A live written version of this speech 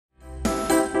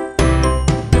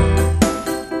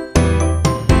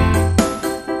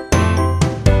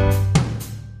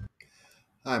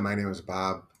Hi, my name is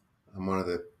Bob. I'm one of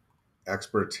the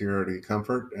experts here at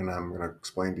eComfort, and I'm going to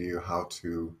explain to you how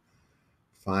to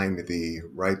find the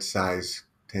right size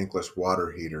tankless water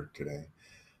heater today.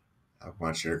 I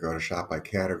want you to go to shop by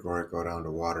category, go down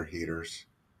to water heaters,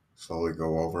 slowly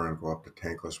go over and go up to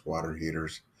tankless water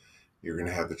heaters. You're going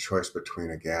to have the choice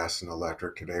between a gas and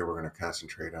electric. Today we're going to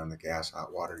concentrate on the gas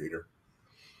hot water heater.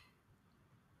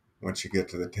 Once you get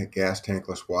to the gas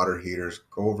tankless water heaters,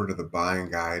 go over to the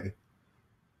buying guide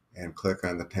and click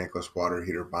on the tankless water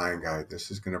heater buying guide. This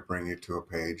is going to bring you to a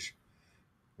page.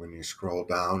 When you scroll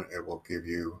down, it will give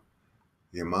you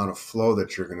the amount of flow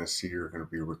that you're going to see you're going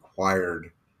to be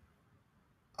required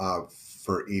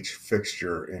for each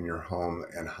fixture in your home,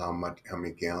 and how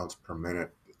many gallons per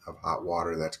minute of hot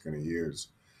water that's going to use.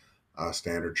 A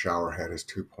standard shower head is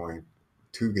 2.2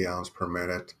 gallons per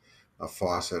minute. A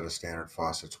standard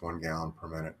faucet's 1 gallon per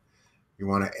minute. You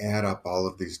want to add up all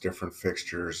of these different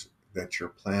fixtures that you're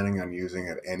planning on using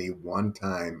at any one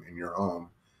time in your home,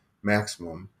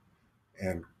 maximum,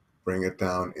 and bring it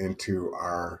down into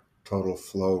our total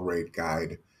flow rate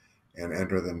guide and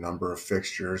enter the number of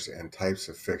fixtures and types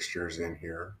of fixtures in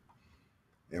here.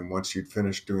 And once you've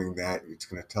finished doing that, it's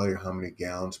going to tell you how many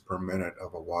gallons per minute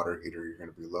of a water heater you're going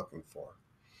to be looking for.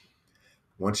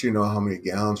 Once you know how many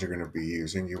gallons you're going to be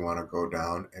using, you want to go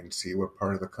down and see what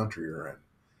part of the country you're in.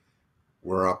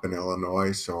 We're up in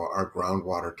Illinois, so our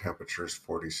groundwater temperature is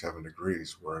 47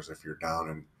 degrees, whereas if you're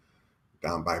down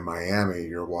by Miami,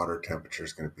 your water temperature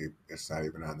is going to be, it's not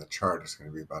even on the chart, it's going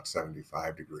to be about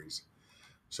 75 degrees.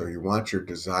 So you want your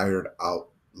desired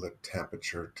outlet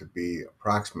temperature to be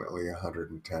approximately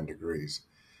 110 degrees.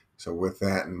 So with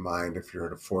that in mind, if you're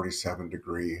at a 47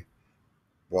 degree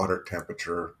water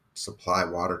temperature, supply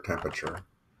water temperature,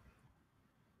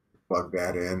 plug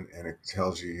that in and it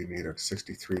tells you need a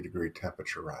 63 degree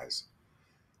temperature rise.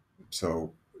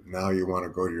 So now you want to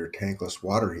go to your tankless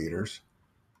water heaters.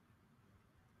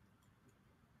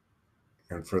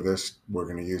 And for this, we're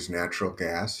going to use natural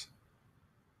gas.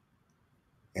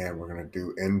 And we're going to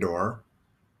do indoor.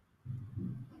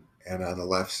 And on the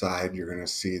left side, you're going to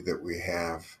see that we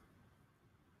have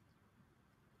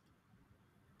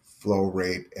flow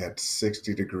rate at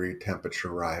 60 degree temperature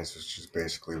rise, which is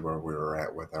basically where we were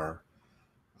at with our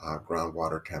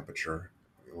groundwater temperature.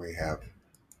 We have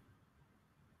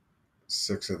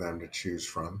 6 of them to choose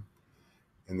from.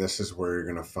 And this is where you're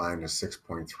going to find a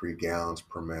 6.3 gallons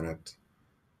per minute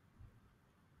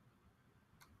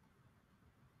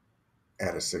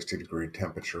at a 60 degree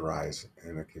temperature rise.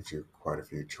 And it gives you quite a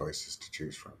few choices to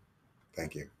choose from.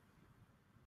 Thank you.